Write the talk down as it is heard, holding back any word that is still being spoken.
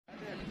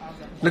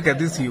Look at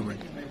this human.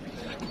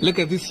 Look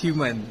at this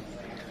human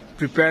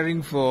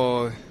preparing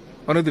for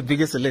one of the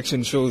biggest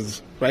election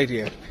shows right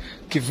here.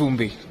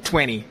 Kivumbi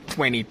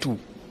 2022.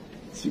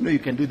 So you know you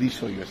can do this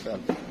show yourself.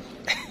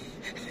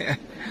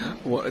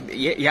 Well,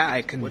 yeah,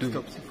 I can do. What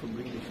stops you from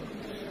doing the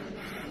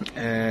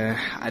show?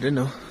 I don't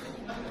know.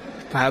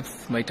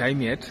 Perhaps my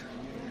time yet.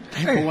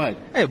 Time for what?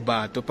 Hey,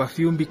 but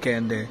perfume be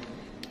kende.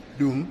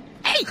 Doom.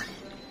 Hey,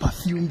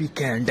 perfume be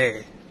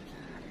kende.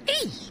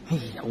 Hey,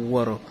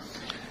 waro.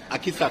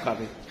 Akisa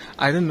kabe.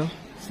 I don't know.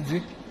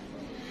 Sijui.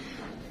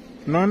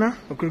 Naona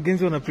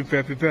wakurugenzi wana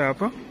prepare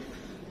hapa.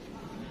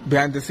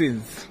 Behind the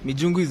scenes,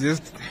 Mijungu is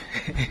just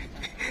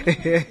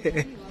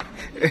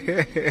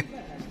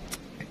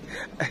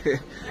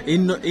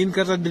in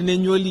kata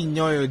dinenyoli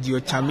nyoyo dio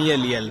chamia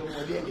liel,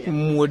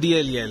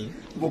 muodia liel.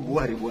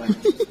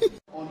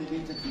 On the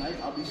data tonight,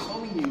 I'll be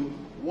showing you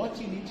what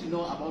you need to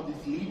know about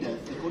these leaders,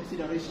 the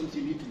considerations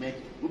you need to make.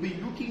 We'll be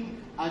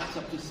looking at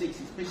chapter 6,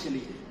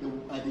 especially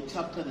the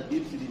chapter that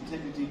deals with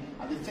integrity,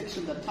 and the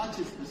section that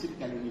touches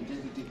specifically on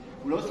integrity.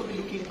 We'll also be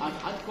looking at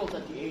Article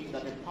 38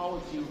 that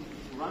empowers you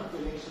to run the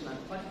election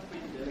and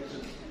participate in the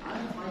election.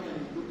 And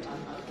finally, look at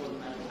Article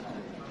 9.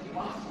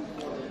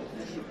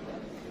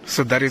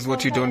 So that is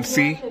what you don't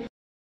see.